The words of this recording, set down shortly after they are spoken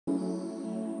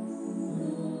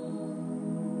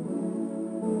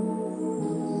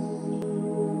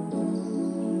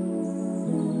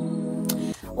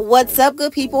What's up,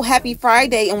 good people? Happy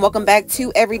Friday and welcome back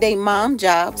to Everyday Mom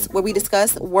Jobs, where we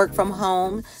discuss work from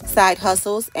home, side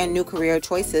hustles, and new career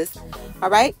choices. All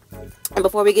right. And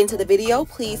before we get into the video,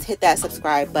 please hit that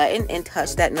subscribe button and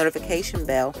touch that notification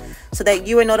bell so that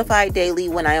you are notified daily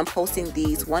when I am posting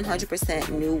these 100%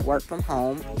 new work from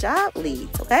home job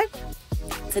leads. Okay.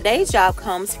 Today's job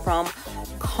comes from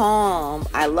Calm.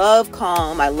 I love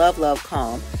Calm. I love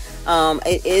Calm.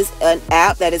 It is an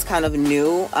app that is kind of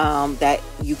new, that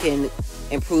you can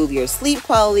improve your sleep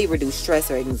quality, reduce stress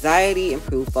or anxiety,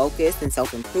 improve focus and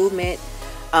self-improvement.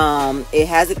 It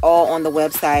has it all on the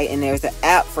website, and there's an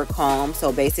app for Calm.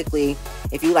 So basically,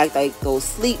 if you like those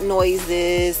sleep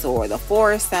noises or the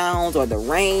forest sounds or the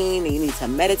rain and you need to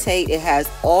meditate, it has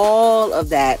all of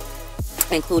that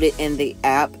included in the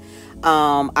app.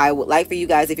 I would like for you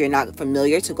guys, if you're not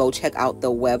familiar, to go check out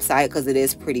the website because it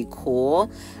is pretty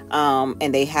cool.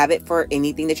 And they have it for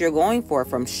anything that you're going for,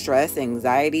 from stress,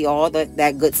 anxiety, all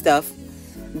that good stuff.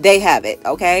 They have it.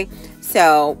 Okay.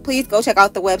 So please go check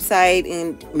out the website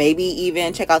and maybe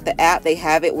even check out the app. They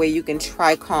have it where you can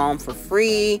try Calm for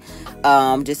free,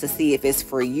 just to see if it's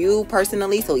for you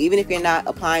personally. So even if you're not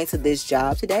applying to this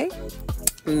job today,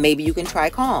 maybe you can try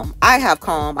Calm. I have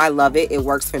Calm. I love it. It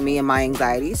works for me and my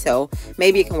anxiety. So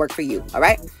maybe it can work for you. All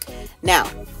right. Now,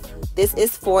 this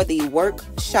is for the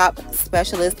workshop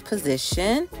specialist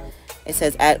position. It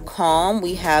says, at Calm,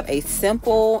 we have a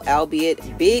simple,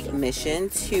 albeit big mission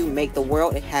to make the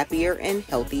world a happier and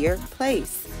healthier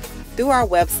place. Through our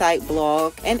website,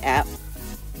 blog, and app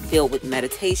filled with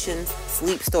meditations,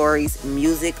 sleep stories,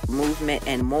 music, movement,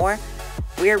 and more,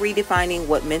 we're redefining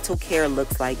what mental care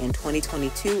looks like in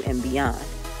 2022 and beyond.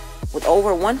 With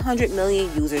over 100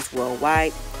 million users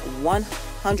worldwide,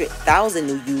 100,000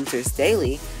 new users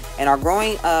daily, and our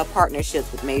growing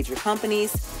partnerships with major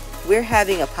companies, we're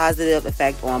having a positive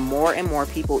effect on more and more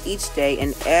people each day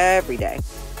and every day.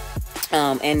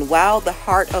 And while the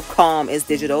heart of Calm is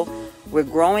digital, we're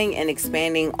growing and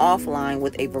expanding offline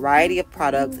with a variety of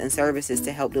products and services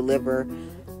to help deliver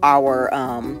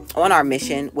on our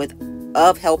mission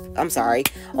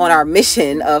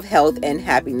of health and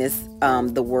happiness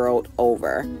the world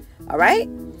over. All right.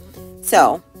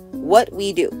 So what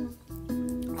we do.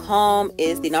 Calm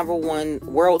is the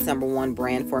world's number one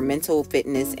brand for mental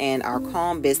fitness, and our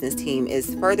Calm business team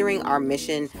is furthering our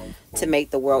mission to make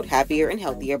the world happier and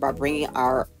healthier by bringing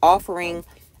our offering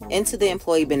into the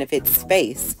employee benefits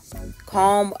space.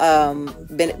 Calm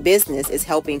business is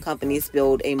helping companies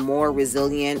build a more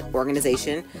resilient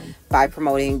organization by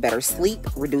promoting better sleep,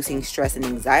 reducing stress and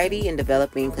anxiety, and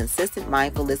developing consistent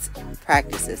mindfulness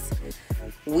practices.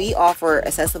 We offer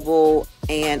accessible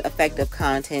and effective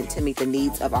content to meet the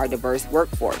needs of our diverse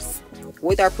workforce.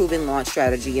 With our proven launch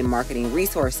strategy and marketing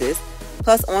resources,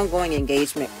 plus ongoing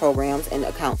engagement programs and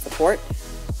account support,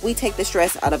 we take the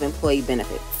stress out of employee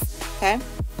benefits. Okay?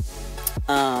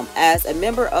 As a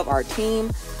member of our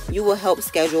team, you will help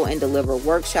schedule and deliver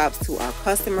workshops to our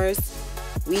customers.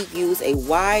 We use a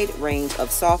wide range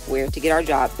of software to get our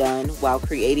job done while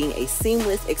creating a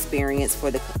seamless experience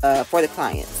for the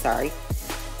client.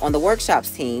 On the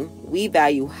workshops team, we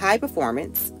value high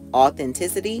performance,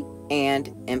 authenticity,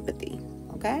 and empathy.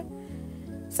 Okay?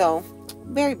 So,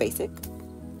 very basic.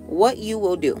 What you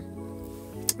will do.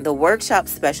 The workshop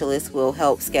specialist will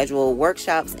help schedule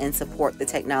workshops and support the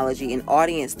technology and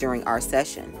audience during our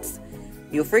sessions.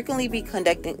 You'll frequently be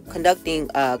conducting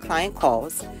client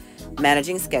calls,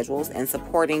 managing schedules, and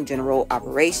supporting general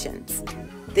operations.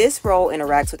 This role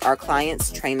interacts with our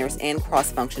clients, trainers, and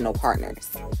cross-functional partners.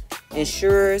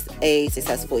 Ensures a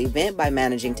successful event by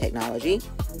managing technology,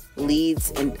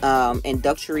 leads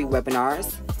introductory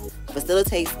webinars,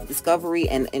 facilitates discovery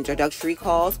and introductory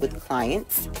calls with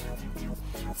clients,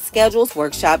 schedules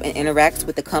workshop and interacts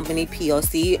with the company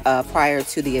POC prior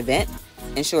to the event,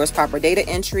 ensures proper data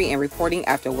entry and reporting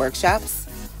after workshops,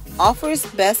 offers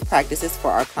best practices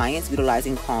for our clients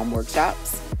utilizing Calm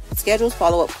workshops, schedules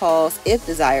follow-up calls if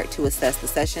desired to assess the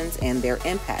sessions and their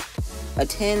impact,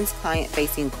 attends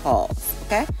client-facing calls.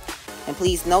 Okay? And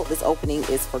please note, this opening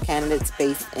is for candidates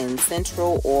based in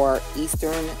Central or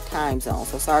Eastern time zone.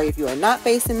 So sorry if you are not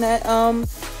based in that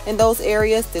in those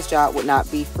areas. This job would not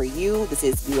be for you. This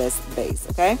is US based.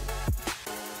 Okay?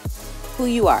 Who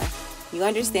you are. You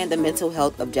understand the mental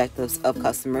health objectives of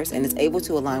customers and is able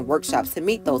to align workshops to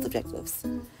meet those objectives.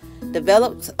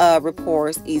 Develops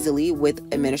rapport easily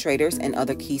with administrators and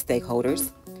other key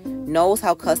stakeholders. Knows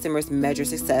how customers measure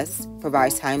success,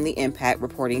 provides timely impact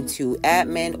reporting to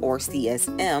admin or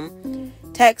CSM,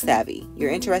 tech savvy. You're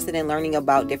interested in learning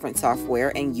about different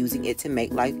software and using it to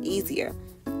make life easier.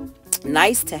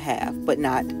 Nice to have, but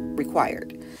not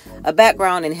required. a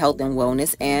background in health and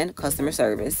wellness and customer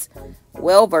service,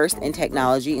 well-versed in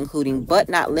technology, including but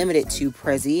not limited to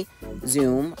Prezi,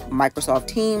 Zoom, Microsoft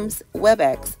Teams,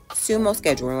 WebEx, Sumo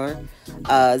Scheduler,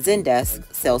 Zendesk,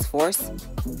 Salesforce,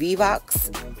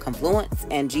 Vivox, Confluence,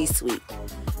 and G Suite.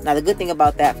 Now, the good thing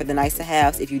about that, for the nice to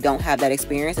haves, if you don't have that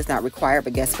experience, it's not required,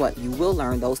 but guess what? You will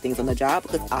learn those things on the job,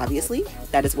 because obviously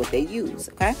that is what they use,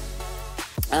 okay?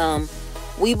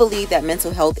 We believe that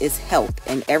mental health is health,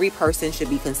 and every person should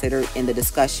be considered in the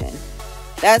discussion.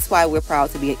 That's why we're proud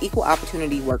to be an equal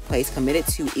opportunity workplace committed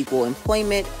to equal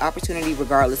employment opportunity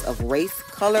regardless of race,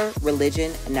 color,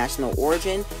 religion, national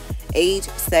origin, age,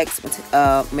 sex,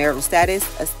 marital status,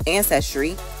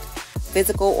 ancestry,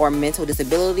 physical or mental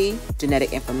disability,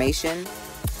 genetic information,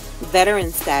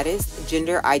 veteran status,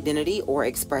 gender identity or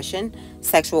expression,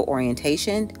 sexual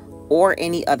orientation, or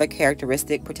any other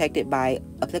characteristic protected by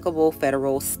applicable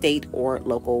federal, state, or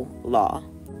local law.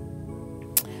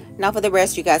 Now, for the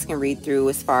rest, you guys can read through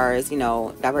as far as,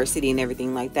 diversity and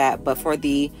everything like that. But for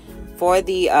the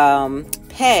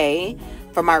pay,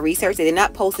 for my research, they did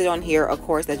not post it on here, of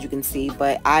course, as you can see,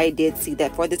 but I did see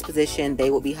that for this position, they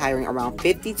will be hiring around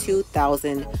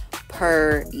 $52,000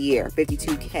 per year,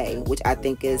 $52K, which I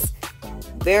think is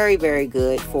very, very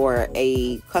good for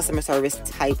a customer service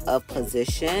type of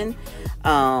position.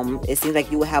 It seems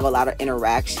like you will have a lot of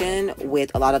interaction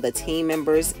with a lot of the team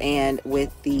members and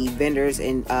with the vendors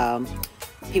and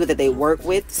people that they work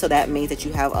with. So that means that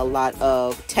you have a lot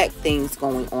of tech things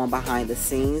going on behind the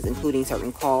scenes, including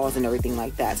certain calls and everything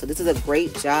like that. So this is a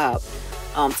great job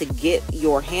to get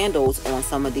your handles on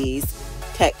some of these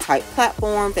tech type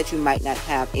platforms that you might not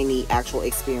have any actual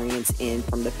experience in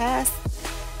from the past.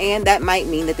 And that might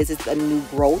mean that this is a new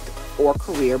growth or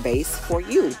career base for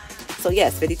you. So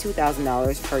yes,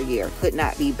 $52,000 per year. Could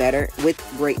not be better, with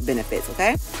great benefits,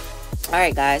 okay? All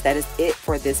right, guys, that is it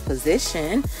for this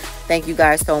position. Thank you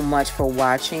guys so much for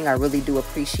watching. I really do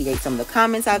appreciate some of the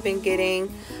comments I've been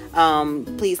getting.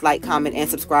 Please like, comment, and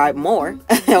subscribe more,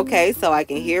 okay, so I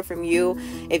can hear from you.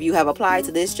 If you have applied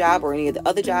to this job or any of the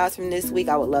other jobs from this week,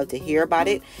 I would love to hear about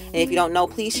it. And if you don't know,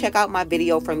 please check out my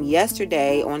video from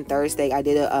yesterday on Thursday. I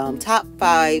did a top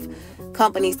 5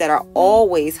 companies that are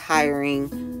always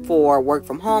hiring for work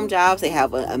from home jobs. They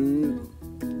have a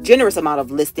generous amount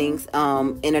of listings,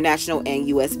 international and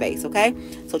US based, okay?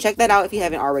 So check that out if you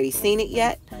haven't already seen it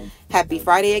yet. Happy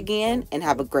Friday again, and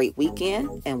have a great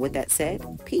weekend. And with that said,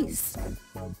 peace.